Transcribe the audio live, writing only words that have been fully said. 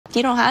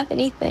You don't have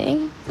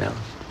anything. No.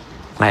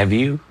 I have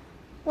you.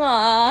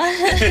 Aww.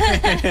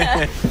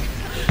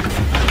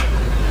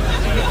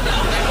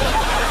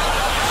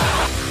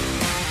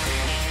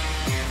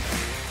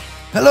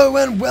 Hello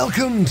and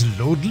welcome to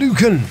Lawd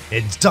Lukan.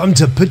 It's time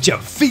to put your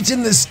feet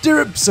in the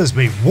stirrups as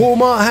we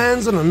warm our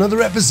hands on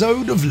another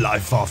episode of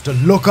Life After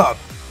Lockup.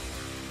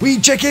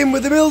 We check in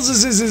with the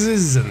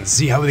Millz's and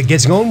see how they're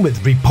getting on with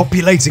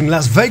repopulating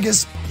Las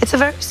Vegas. It's a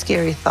very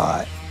scary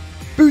thought.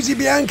 Boozy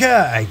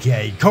Bianca,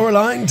 aka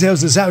Coraline,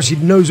 tells us how she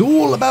knows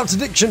all about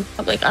addiction.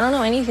 I'm like, I don't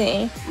know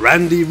anything.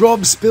 Randy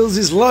Robb spills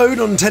his load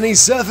on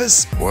Tenny's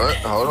surface. What?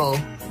 Hold on.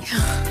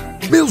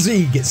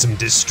 Millz gets some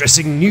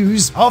distressing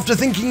news after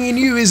thinking he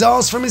knew his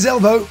ass from his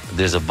elbow.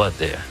 There's a butt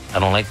there. I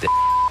don't like that.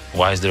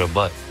 Why is there a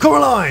butt?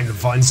 Coraline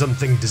finds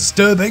something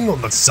disturbing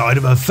on the side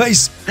of her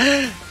face.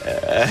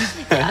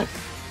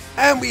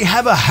 And we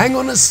have a hang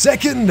on a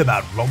second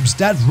about Rob's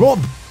dad,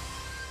 Rob.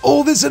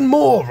 All this and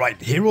more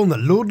right here on the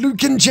Lawd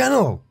Lukan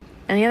channel.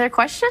 Any other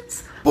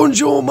questions?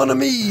 Bonjour, mon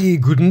ami,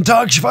 guten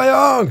Tag,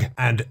 Schweig,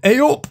 and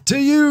Aop to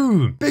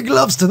you. Big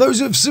loves to those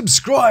who have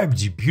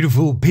subscribed, you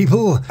beautiful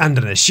people, and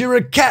an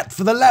Ashira cat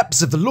for the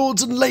laps of the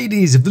lords and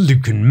ladies of the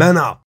Lukan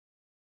Manor.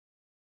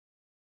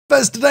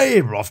 First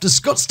today, we're off to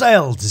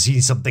Scottsdale to see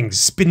something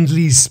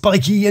spindly,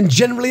 spiky, and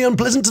generally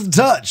unpleasant to the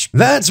touch.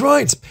 That's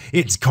right,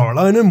 it's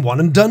Caroline and One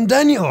and Done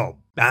Daniel.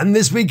 And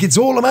this week it's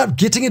all about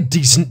getting a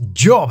decent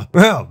job.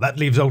 Well, that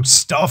leaves old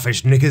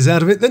starfish knickers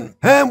out of it then.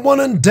 And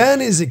One and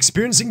Dan is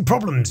experiencing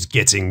problems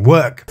getting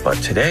work. But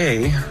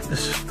today,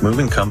 this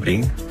moving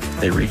company,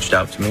 they reached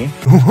out to me.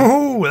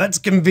 Oh, that's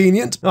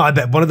convenient. I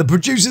bet one of the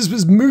producers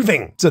was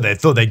moving, so they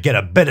thought they'd get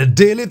a better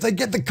deal if they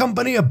get the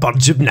company a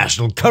bunch of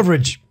national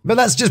coverage. But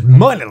that's just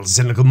my little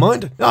cynical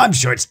mind. I'm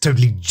sure it's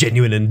totally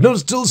genuine and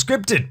not at all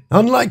scripted.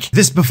 Unlike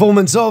this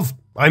performance of,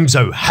 I'm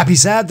so happy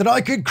sad that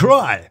I could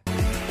cry.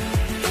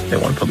 They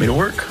want to put me to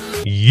work.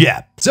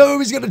 Yeah, so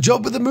he's got a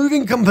job with a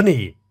moving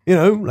company. You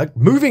know, like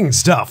moving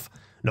stuff.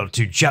 Not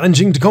too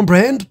challenging to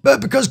comprehend,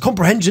 but because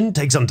comprehension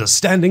takes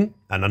understanding,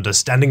 and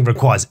understanding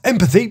requires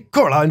empathy,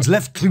 Coraline's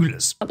left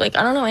clueless. I'm like,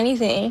 I don't know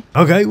anything.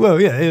 Okay, well,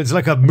 yeah, it's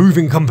like a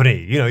moving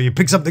company. You know, you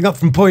pick something up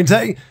from point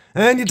A,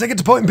 and you take it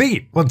to point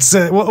B. What's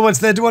there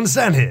to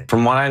understand here?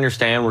 From what I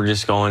understand, we're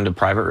just going to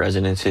private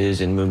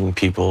residences and moving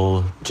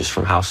people just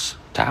from house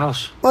to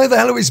house. Why the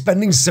hell are we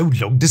spending so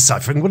long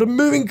deciphering what a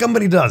moving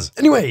company does?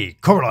 Anyway,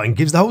 Coraline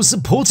gives the whole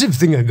supportive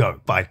thing a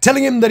go by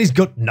telling him that he's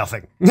got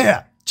nothing.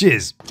 Yeah,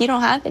 cheers. You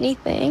don't have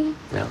anything.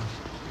 No.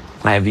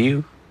 I have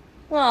you.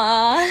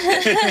 Aww.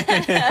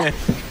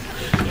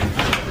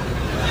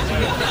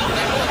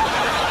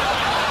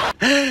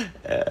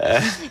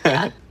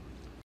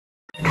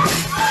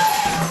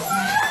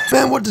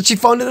 Man, what did she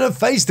find in her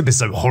face to be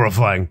so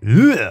horrifying?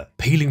 Ugh.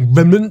 Peeling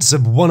remnants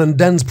of One and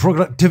Dan's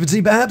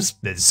productivity, perhaps?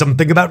 There's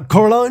something about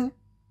Coraline?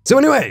 So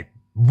anyway,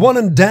 One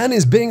and Dan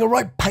is being a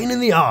right pain in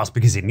the ass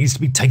because he needs to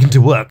be taken to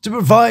work to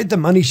provide the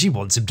money she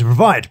wants him to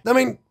provide. I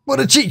mean,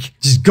 what a cheek.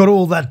 She's got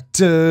all that,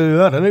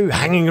 I don't know,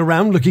 hanging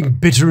around looking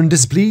bitter and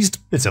displeased.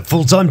 It's a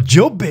full-time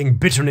job being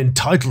bitter and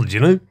entitled, you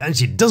know? And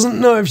she doesn't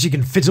know if she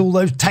can fit all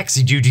those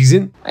taxi duties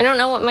in. I don't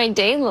know what my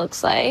day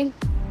looks like.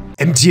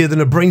 Emptier than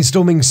a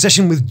brainstorming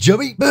session with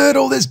Joey, but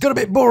all this got a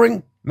bit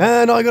boring.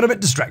 Man, I got a bit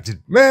distracted.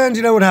 Man,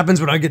 you know what happens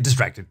when I get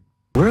distracted?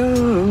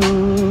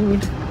 Rude.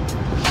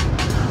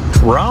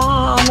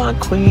 Drama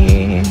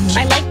queen.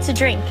 I like to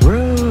drink.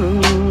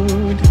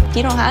 Rude.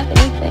 You don't have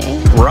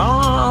anything.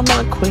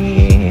 Drama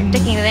queen.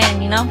 Sticking it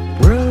in, you know?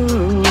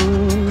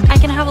 Rude. I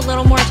can have a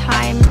little more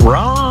time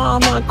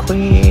Drama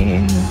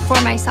queen.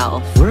 for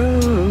myself.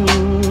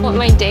 Rude. What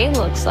my day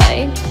looks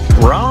like.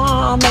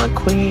 Drama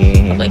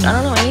queen. I'm like, I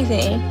don't know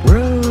anything.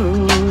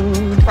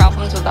 Rude.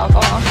 Problems with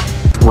alcohol.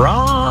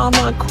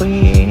 Drama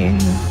queen.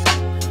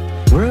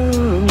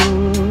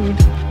 Rude.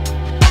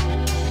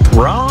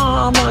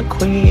 Drama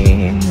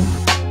queen.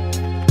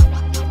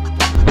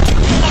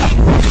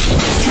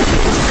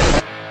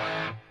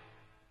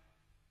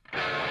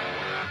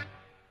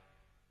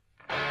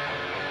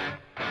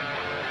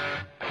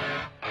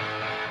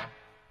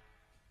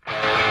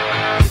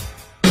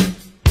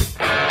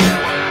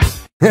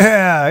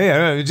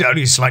 Yeah, it's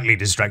only slightly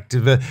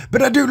distracted,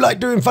 but I do like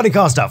doing funny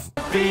car stuff.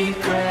 Be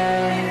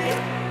great.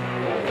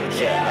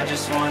 Yeah, I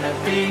just wanna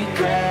be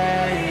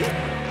great.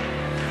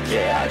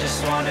 Yeah, I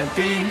just wanna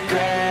be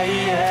great.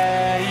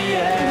 Yeah,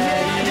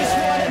 yeah. I just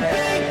wanna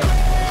be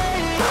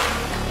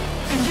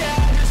great.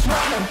 Yeah, I just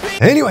wanna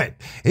be. Anyway,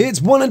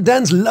 it's One and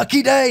Dan's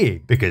lucky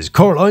day because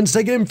Coraline's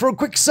taking him for a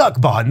quick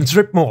suck behind the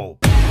strip mall.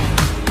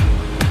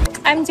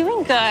 I'm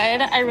doing good.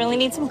 I really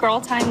need some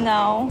girl time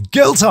though.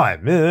 Girl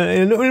time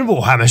in a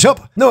Warhammer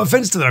shop. No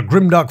offense to the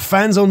Grimdark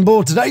fans on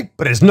board today,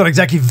 but it's not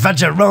exactly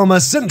Vajrayana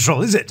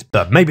Central, is it?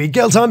 But maybe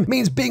girl time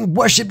means being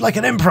worshipped like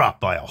an emperor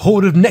by a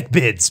horde of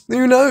neckbeards.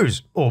 Who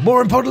knows? Or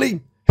more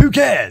importantly, who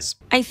cares?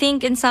 I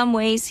think in some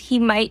ways he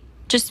might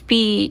just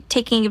be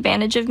taking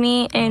advantage of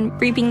me and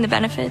reaping the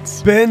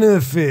benefits.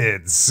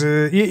 Benefits?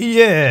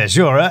 Yeah,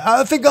 sure.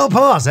 I think I'll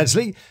pass,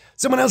 actually.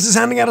 Someone else is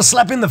handing out a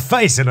slap in the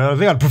face, and I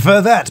think I'd prefer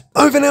that.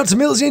 Over now to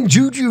Millz and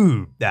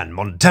Juju. And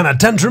Montana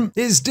Tantrum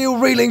is still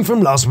reeling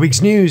from last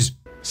week's news.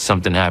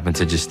 Something happened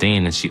to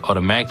Justine, and she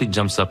automatically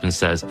jumps up and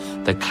says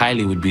that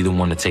Kylie would be the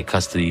one to take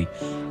custody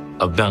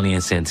of Belly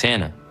and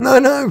Santana.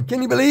 No,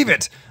 can you believe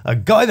it? A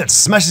guy that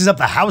smashes up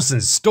the house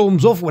and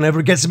storms off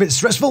whenever it gets a bit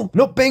stressful,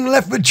 not being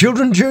left with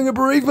children during a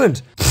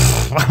bereavement.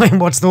 I mean,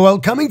 what's the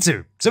world coming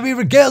to? So he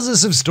regales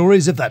us of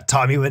stories of that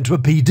time he went to a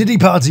P. Diddy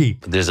party.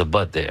 But there's a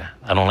but there.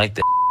 I don't like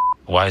that.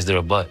 Why is there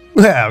a but?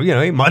 Well,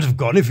 he might have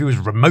gone if he was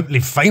remotely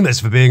famous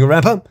for being a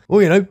rapper,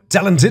 or,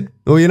 talented,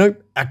 or,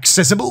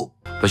 accessible.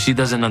 But she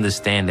doesn't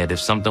understand that if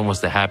something was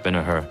to happen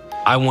to her,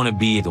 I want to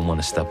be the one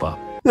to step up.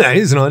 Yeah,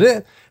 here's an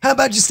idea. How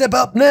about you step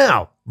up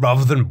now,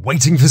 rather than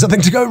waiting for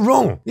something to go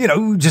wrong?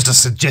 Just a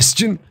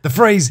suggestion. The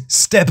phrase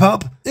step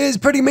up is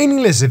pretty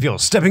meaningless if you're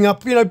stepping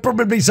up,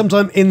 probably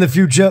sometime in the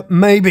future,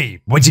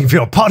 maybe. Waiting for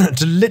your partner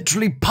to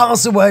literally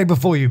pass away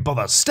before you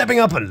bother stepping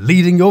up and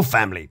leading your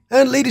family.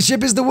 And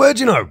leadership is the word,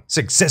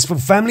 Successful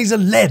families are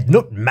led,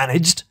 not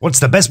managed. What's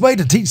the best way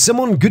to teach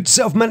someone good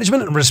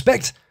self-management and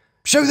respect?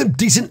 Show them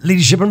decent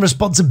leadership and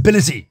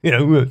responsibility.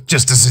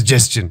 Just a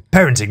suggestion.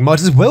 Parenting might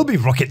as well be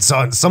rocket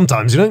science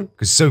sometimes,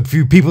 because so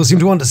few people seem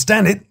to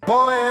understand it.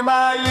 Boy, am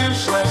I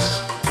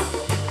useless.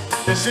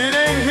 You're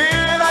sitting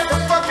here like a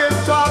fucking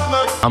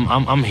toddler.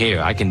 I'm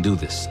here. I can do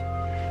this.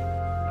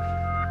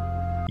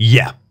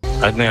 Yeah.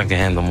 I think I can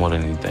handle more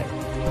than anything.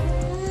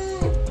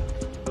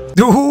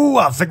 Ooh,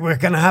 I think we're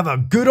gonna have a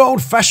good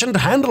old-fashioned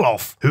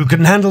handle-off. Who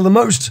can handle the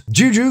most?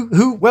 Juju,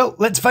 who, well,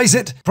 let's face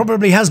it,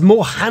 probably has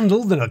more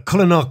handle than a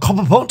culinary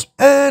copper pot.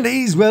 And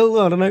he's, well,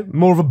 I don't know,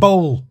 more of a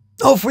bowl.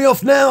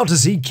 Off now to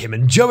see Kim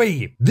and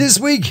Joey. This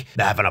week,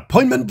 they have an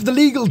appointment with the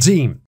legal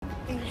team.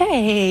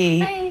 Hey.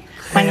 Hi.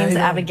 My name's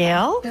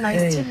Abigail.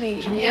 Nice to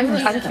meet you.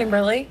 I'm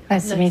Kimberly.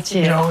 Nice to meet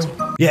you.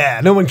 Yeah,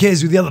 no one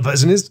cares who the other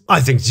person is.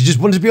 I think she just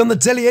wanted to be on the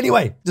telly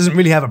anyway. Doesn't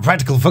really have a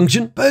practical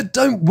function, but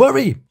don't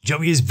worry.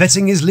 Joey is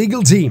vetting his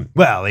legal team.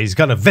 Well, he's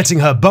kind of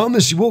vetting her bum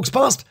as she walks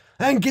past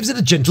and gives it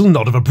a gentle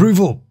nod of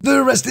approval.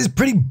 The rest is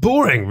pretty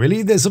boring,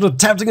 really. They're sort of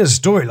touting a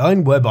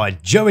storyline whereby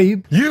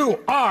Joey...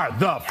 You are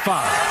the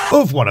father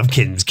of one of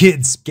Kim's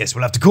kids. Guess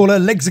we'll have to call her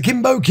Legs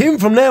Akimbo Kim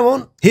from now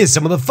on. Here's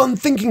some of the fun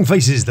thinking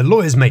faces the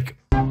lawyers make.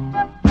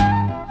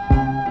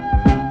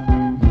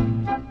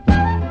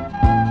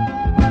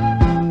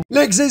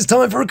 Next, it's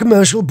time for a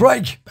commercial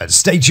break, but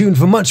stay tuned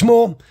for much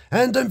more.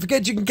 And don't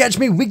forget you can catch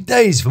me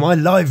weekdays for my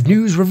live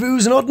news,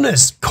 reviews and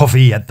oddness.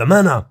 Coffee at the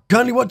Manor.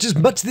 Kindly watch as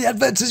much of the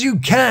adverts as you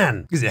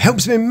can, because it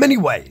helps me in many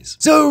ways.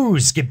 So,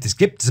 skip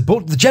to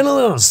support the channel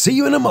and I'll see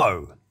you in a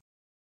mo.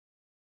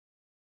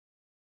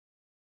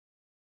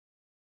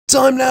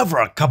 Time now for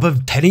a cup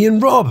of Tenny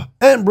and Rob.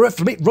 And we're off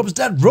to meet Rob's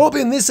dad Rob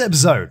in this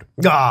episode.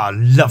 Ah,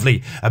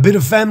 lovely. A bit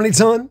of family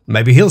time.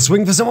 Maybe he'll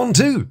swing for someone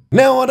too.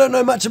 Now, I don't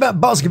know much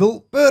about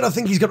basketball, but I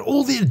think he's got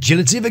all the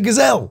agility of a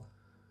gazelle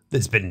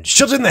that's been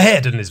shot in the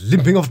head and is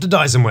limping off to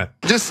die somewhere.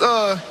 Just,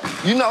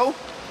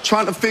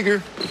 trying to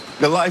figure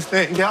the life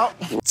thing out.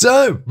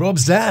 So,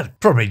 Rob's dad,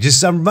 probably just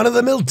some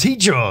run-of-the-mill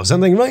teacher or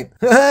something, right?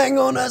 Hang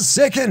on a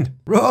second.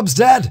 Rob's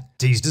dad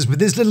teased us with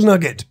this little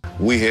nugget.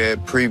 We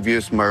had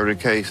previous murder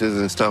cases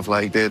and stuff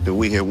like that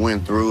we had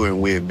went through and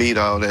we had beat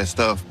all that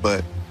stuff,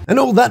 but... And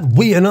all that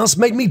we and us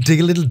made me dig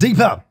a little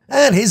deeper.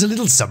 And here's a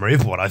little summary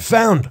of what I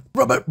found.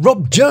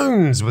 Rob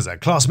Jones was a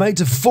classmate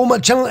of former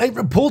Channel 8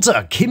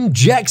 reporter Kim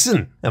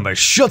Jackson and was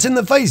shot in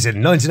the face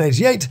in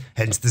 1988,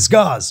 hence the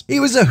scars. He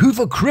was a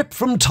Hoover Crip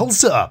from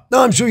Tulsa.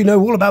 Now, I'm sure you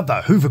know all about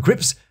the Hoover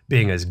Crips,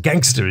 being as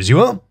gangster as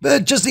you are,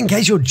 but just in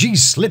case your G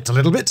slipped a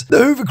little bit,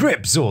 the Hoover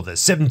Crips, or the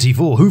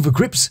 74 Hoover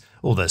Crips,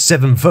 or the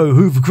 7-4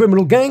 Hoover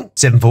Criminal Gang,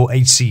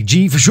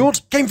 74HCG for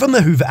short, came from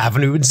the Hoover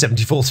Avenue and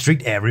 74th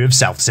Street area of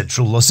South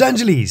Central Los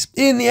Angeles.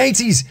 In the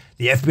 80s,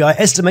 the FBI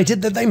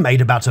estimated that they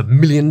made about $1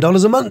 million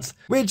a month,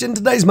 which in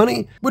today's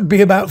money would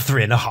be about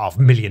 $3.5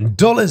 million.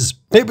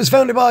 It was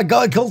founded by a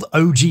guy called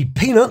OG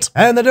Peanut,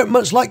 and they don't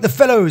much like the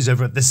fellows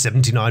over at the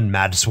 79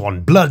 Mad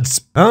Swan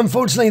Bloods.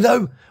 Unfortunately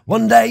though,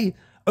 one day,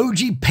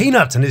 OG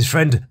Peanut and his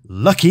friend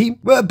Lucky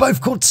were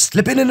both caught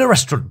slipping in a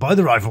restaurant by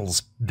the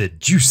rivals, the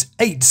Juice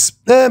 8s.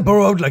 And poor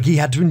old Lucky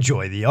had to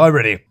enjoy the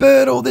irony.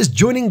 But all this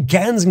joining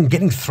gangs and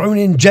getting thrown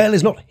in jail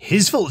is not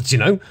his fault,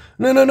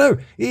 No,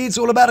 it's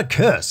all about a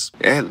curse.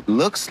 It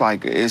looks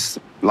like it's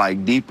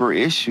like deeper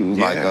issues,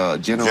 like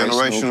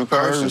generational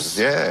curses.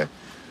 Yeah.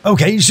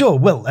 Okay, sure.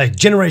 Well, a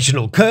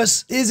generational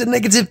curse is a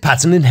negative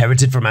pattern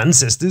inherited from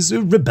ancestors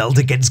who rebelled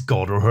against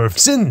God or have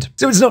sinned.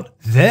 So it's not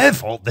their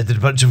fault they did a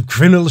bunch of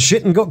criminal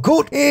shit and got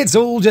caught. It's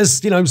all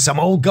just, some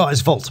old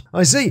guy's fault.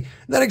 I see.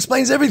 That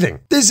explains everything.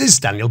 This is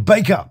Daniel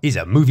Baker. He's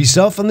a movie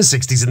star from the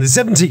 60s and the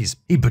 70s.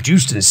 He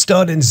produced and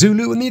starred in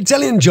Zulu and The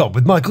Italian Job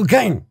with Michael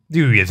Caine.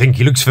 Do you think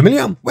he looks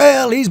familiar?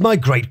 Well, he's my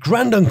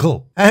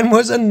great-granduncle and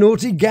was a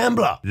naughty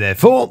gambler.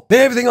 Therefore,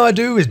 everything I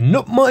do is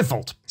not my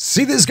fault.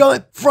 See this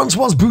guy?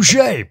 Francois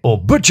Boucher,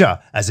 or Butcher,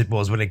 as it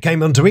was when it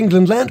came onto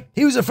England land.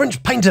 He was a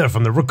French painter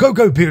from the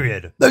Rococo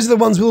period. Those are the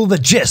ones with all the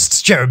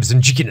jests, cherubs,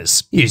 and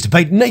cheekiness. He used to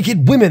paint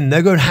naked women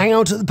that go and hang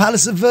out at the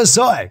Palace of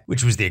Versailles,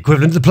 which was the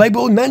equivalent of the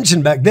Playboy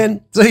Mansion back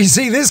then. So you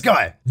see this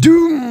guy?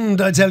 Doomed,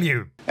 I tell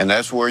you. And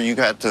that's where you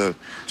got to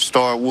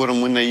start with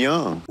them when they're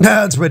young.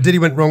 That's where Diddy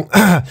went wrong.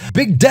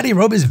 Big Daddy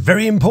Rob is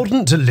very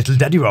important to Little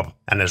Daddy Rob,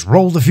 and has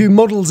rolled a few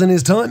models in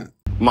his time.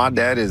 My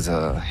dad is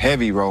a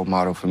heavy role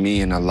model for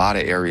me in a lot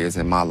of areas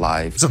in my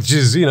life. Such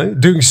as,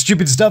 doing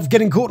stupid stuff,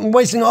 getting caught and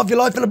wasting half your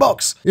life in a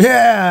box.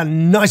 Yeah,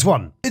 nice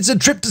one. It's a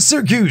trip to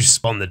Syracuse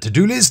on the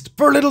to-do list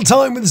for a little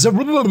time with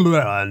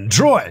Zeruiah and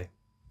Troy.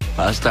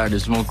 I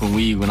started smoking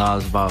weed when I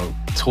was about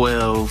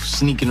 12,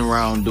 sneaking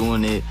around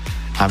doing it.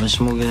 I've been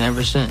smoking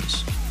ever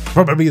since.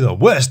 Probably the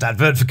worst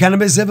advert for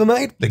cannabis ever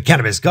made. The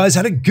cannabis guys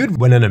had it good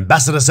when an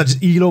ambassador such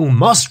as Elon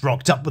Musk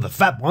rocked up with a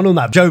fat one on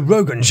that Joe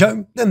Rogan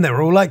show. Then they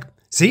were all like,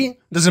 see,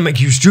 doesn't make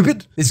you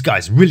stupid. This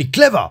guy's really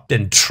clever.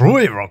 Then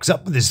Troy rocks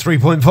up with his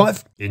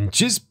 3.5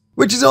 inches.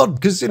 Which is odd,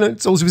 because,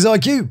 it's also his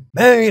IQ.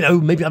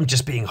 Maybe I'm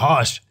just being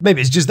harsh. Maybe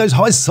it's just those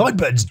high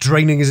sideburns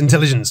draining his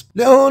intelligence.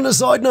 On a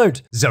side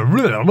note,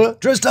 Zeruiah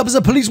dressed up as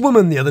a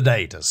policewoman the other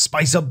day to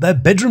spice up their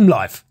bedroom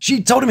life.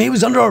 She told him he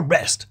was under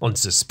arrest on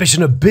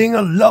suspicion of being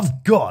a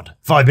love god.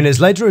 5 minutes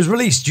later, he was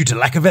released due to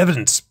lack of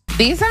evidence.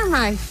 These are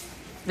my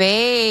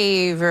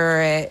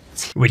favorite.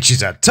 Which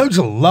is a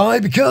total lie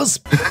because...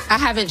 I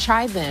haven't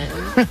tried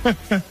them.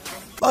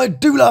 I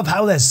do love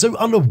how they're so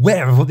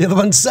unaware of what the other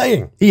one's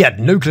saying. He had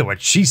no clue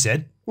what she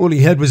said. All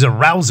he heard was a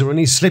rouser and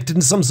he slipped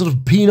into some sort of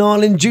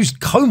penile-induced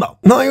coma.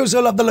 I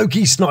also love the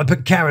low-key sniper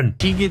Karen.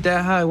 She get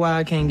that high, why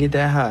I can't get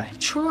that high?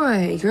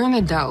 Troy, you're an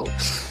adult.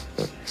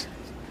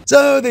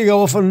 So they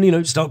go off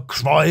and, start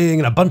crying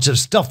and a bunch of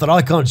stuff that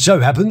I can't show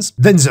happens.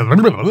 Then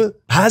Zeruiah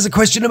has a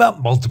question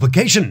about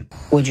multiplication.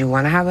 Would you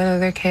want to have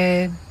another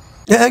kid?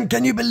 And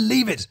can you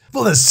believe it?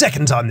 For the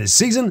second time this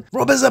season,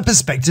 Rob has a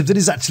perspective that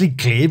is actually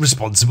clear,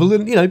 responsible,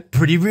 and,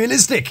 pretty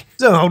realistic.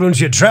 So hold on to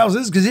your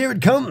trousers, because here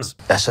it comes.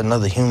 That's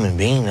another human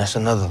being. That's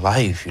another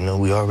life.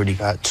 We already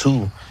got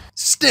 2.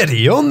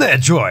 Steady on there,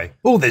 Troy.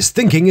 All this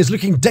thinking is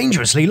looking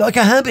dangerously like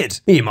a habit.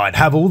 He might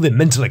have all the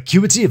mental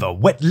acuity of a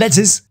wet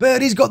lettuce,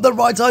 but he's got the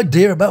right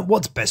idea about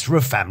what's best for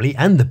a family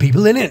and the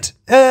people in it.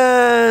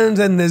 And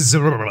then there's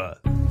Zeruiah.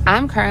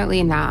 I'm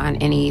currently not on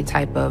any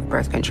type of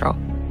birth control.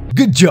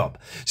 Good job.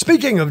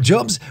 Speaking of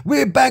jobs,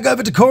 we're back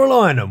over to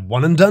Coraline and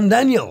One and Done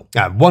Daniel.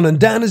 And One and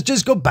Dan has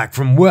just got back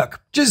from work.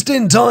 Just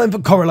in time for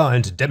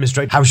Coraline to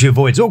demonstrate how she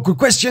avoids awkward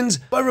questions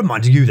by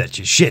reminding you that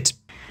you're shit.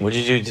 What'd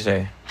you do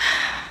today?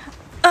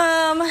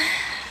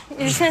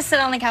 You're just gonna sit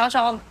on the couch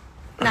all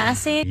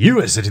nasty? You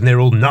were sitting there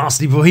all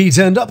nasty before he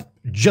turned up.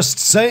 Just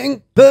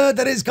saying. But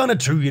that is kind of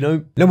true,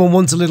 No one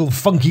wants a little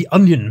funky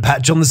onion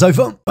patch on the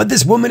sofa. But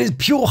this woman is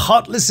pure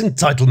heartless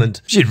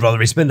entitlement. She'd rather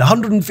he spend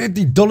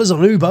 $150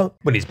 on Uber,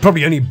 when he's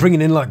probably only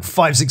bringing in like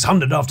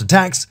 $500-600 after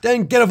tax,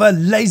 than get off her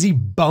lazy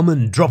bum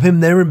and drop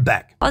him there and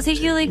back. I'll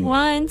take you like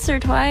once or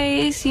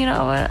twice, but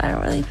I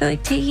don't really feel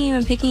like taking you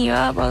and picking you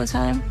up all the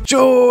time.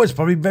 Sure, it's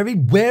probably very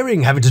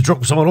wearing having to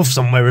drop someone off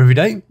somewhere every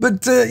day.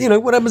 But,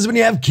 what happens when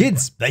you have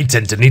kids? They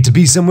tend to need to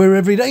be somewhere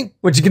every day.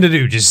 What you gonna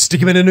do, just stick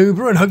him in an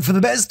Uber and hope for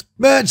the best?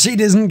 But she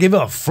doesn't give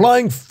a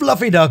flying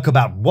fluffy duck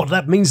about what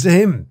that means to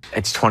him.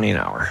 It's $20 an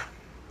hour,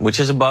 which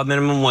is above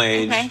minimum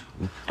wage. Okay.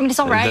 It's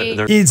all right.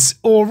 It's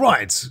all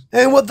right.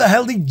 And what the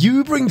hell did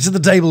you bring to the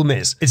table,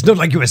 miss? It's not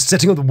like you were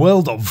setting the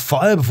world on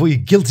fire before you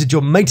guilted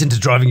your mate into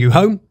driving you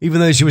home, even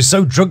though she was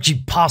so drunk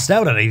she passed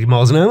out at 80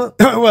 miles an hour.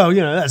 Well,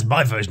 that's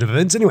my version of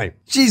events anyway.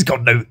 She's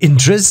got no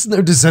interests,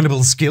 no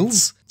discernible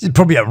skills. She's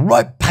probably a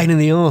right pain in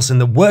the arse in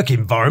the work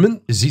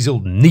environment, as he's all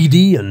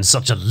needy and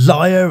such a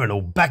liar and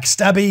all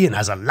backstabby and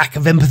has a lack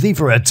of empathy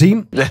for her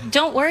team.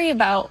 Don't worry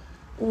about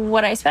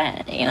what I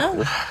spent,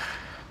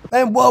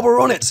 And while we're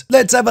on it,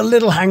 let's have a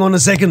little hang on a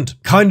second,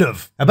 kind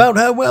of, about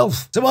her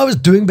wealth. So I was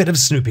doing a bit of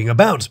snooping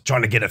about,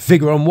 trying to get a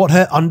figure on what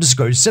her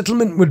undisclosed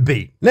settlement would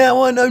be.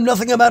 Now, I know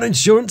nothing about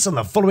insurance and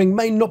the following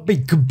may not be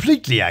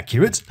completely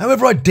accurate,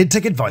 however I did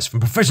take advice from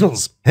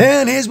professionals.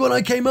 And here's what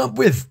I came up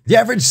with. The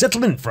average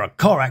settlement for a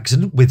car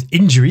accident with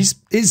injuries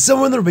is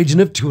somewhere in the region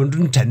of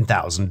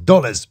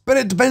 $210,000, but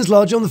it depends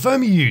largely on the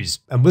firm you use,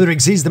 and whether it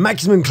exceeds the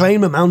maximum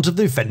claim amount of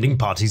the offending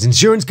party's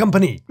insurance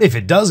company. If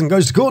it does and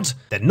goes to court,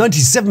 then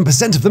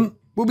 97% of them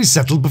will be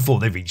settled before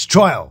they reach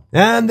trial.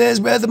 And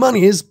there's where the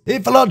money is.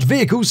 If a large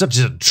vehicle, such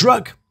as a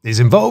truck, is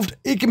involved,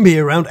 it can be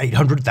around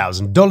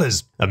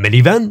 $800,000. A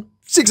minivan,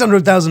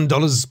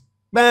 $600,000,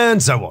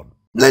 and so on.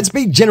 Let's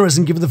be generous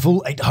and give it the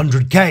full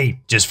 $800K,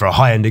 just for a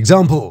high-end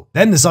example.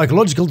 Then the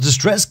psychological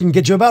distress can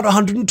get you about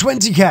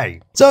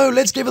 $120K. So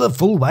let's give it a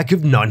full whack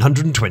of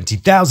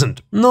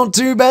 $920,000. Not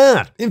too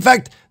bad. In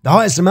fact, the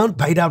highest amount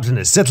paid out in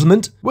a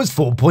settlement was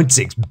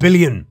 $4.6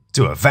 billion.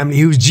 To a family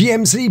whose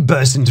GMC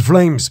burst into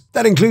flames.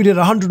 That included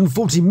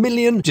 $140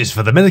 million just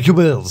for the medical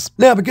bills.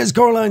 Now, because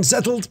Coraline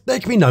settled, there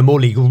can be no more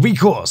legal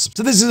recourse,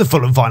 so this is a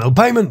full and final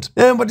payment.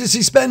 And what does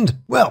he spend?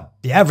 Well,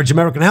 the average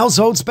American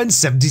household spends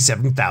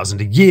 $77,000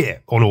 a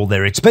year on all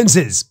their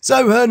expenses,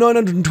 so her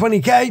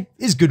 $920K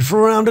is good for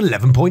around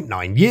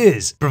 11.9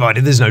 years,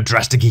 provided there's no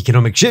drastic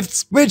economic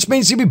shifts, which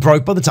means she'll be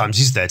broke by the time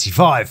she's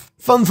 35.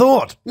 Fun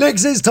thought.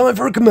 Next, it's time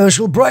for a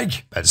commercial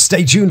break, but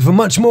stay tuned for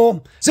much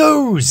more.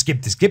 So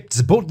skip to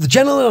support the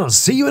channel, and I'll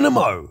see you in a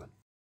mo.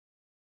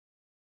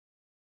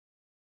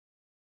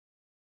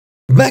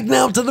 Back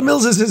now to the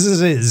Millz's,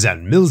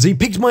 and Millsy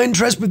piqued my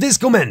interest with this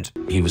comment.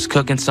 He was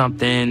cooking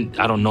something,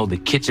 I don't know, the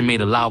kitchen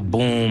made a loud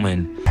boom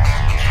and...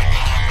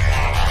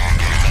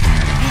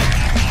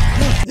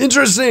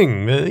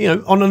 Interesting.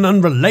 On an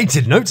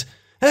unrelated note,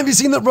 have you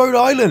seen that Rhode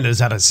Island has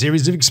had a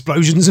series of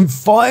explosions and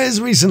fires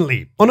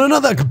recently? On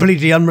another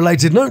completely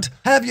unrelated note,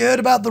 have you heard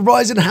about the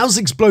rise in house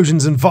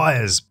explosions and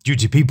fires due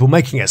to people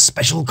making a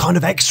special kind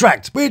of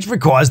extract which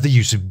requires the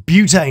use of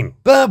butane?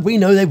 But we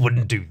know they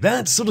wouldn't do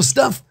that sort of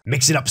stuff.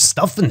 Mixing up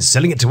stuff and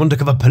selling it to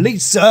undercover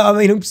police,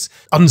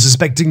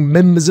 unsuspecting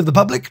members of the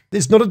public.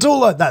 It's not at all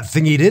like that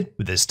thing he did,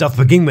 with the stuff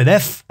beginning with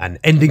F and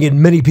ending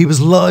in many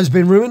people's lives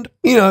being ruined.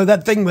 You know,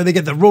 that thing where they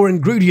get the raw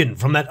ingredient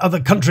from that other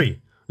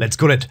country. Let's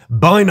call it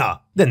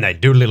Bina. Then they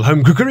do a little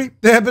home cookery.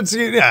 Yeah, but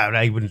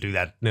they wouldn't do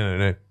that.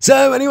 No.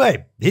 So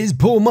anyway, his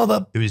poor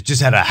mother, who has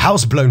just had her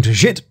house blown to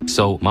shit.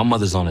 So my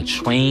mother's on a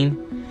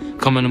train,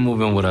 coming to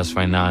move in with us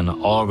right now in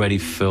an already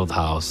filled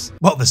house.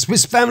 While the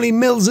Swiss family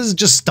Mills is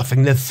just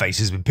stuffing their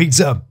faces with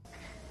pizza.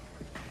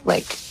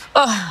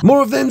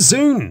 More of them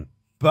soon.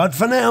 But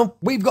for now,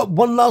 we've got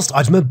one last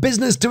item of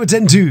business to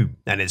attend to,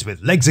 and it's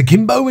with Legs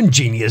Akimbo and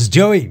Genius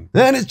Joey.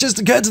 And it's just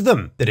occurred to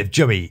them that if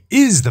Joey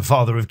is the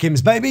father of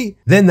Kim's baby,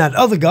 then that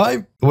other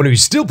guy, the one who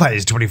still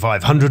pays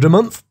 $2,500 a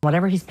month,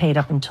 Whatever he's paid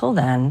up until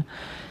then,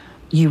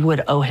 you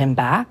would owe him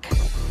back.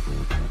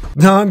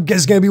 I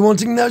guess gonna be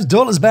wanting those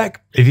dollars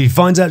back if he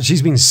finds out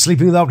she's been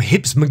sleeping with old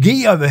Hips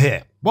McGee over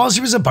here, while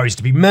she was supposed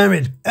to be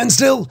married. And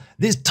still,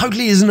 this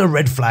totally isn't a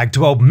red flag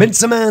to old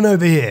Mensa Man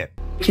over here.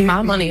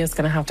 My money is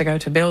going to have to go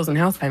to bills and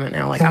house payment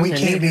now. I'm going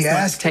to need this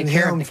money to take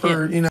care of the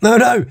kid.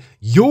 No,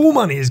 your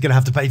money is going to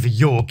have to pay for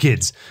your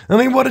kids. I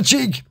mean, what a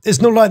cheek.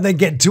 It's not like they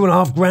get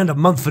 $2,500 a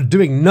month for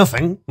doing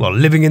nothing while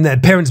living in their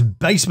parents'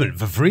 basement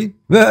for free.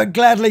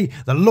 Gladly,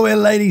 the lawyer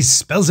lady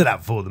spells it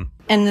out for them.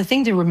 And the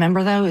thing to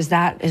remember, though, is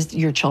that is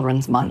your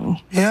children's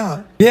money.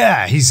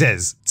 Yeah, he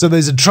says. So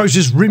those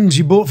atrocious rims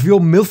you bought for your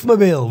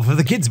MILF-mobile for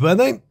the kids, were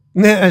they?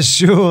 Yeah,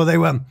 sure they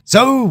were.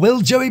 So, will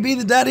Joey be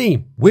the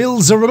daddy?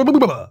 Will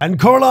Zeruiah and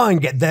Coraline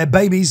get their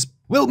babies?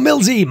 Will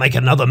Millsy make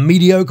another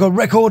mediocre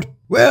record?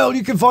 Well,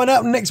 you can find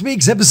out in next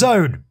week's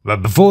episode.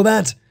 But before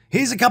that,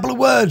 here's a couple of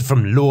words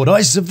from Lord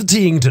Ice of the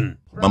Teington.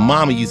 My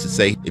mama used to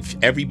say,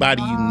 if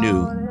everybody you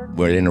knew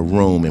were in a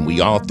room and we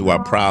all threw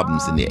our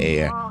problems in the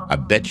air, I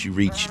bet you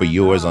reach for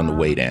yours on the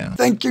way down.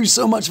 Thank you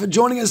so much for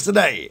joining us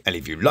today. And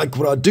if you like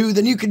what I do,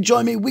 then you can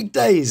join me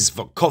weekdays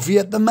for Coffee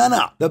at the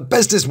Manor, the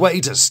bestest way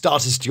to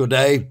start your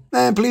day.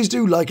 And please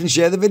do like and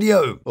share the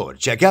video, or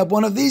check out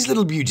one of these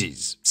little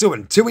beauties. So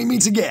until we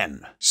meet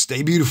again,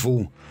 stay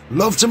beautiful,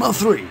 love to my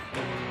three,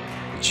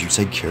 but you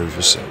take care of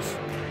yourself.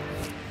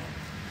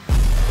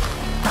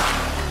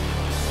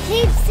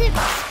 Please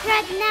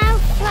subscribe now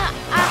for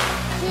our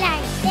play.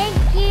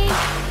 Thank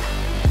you.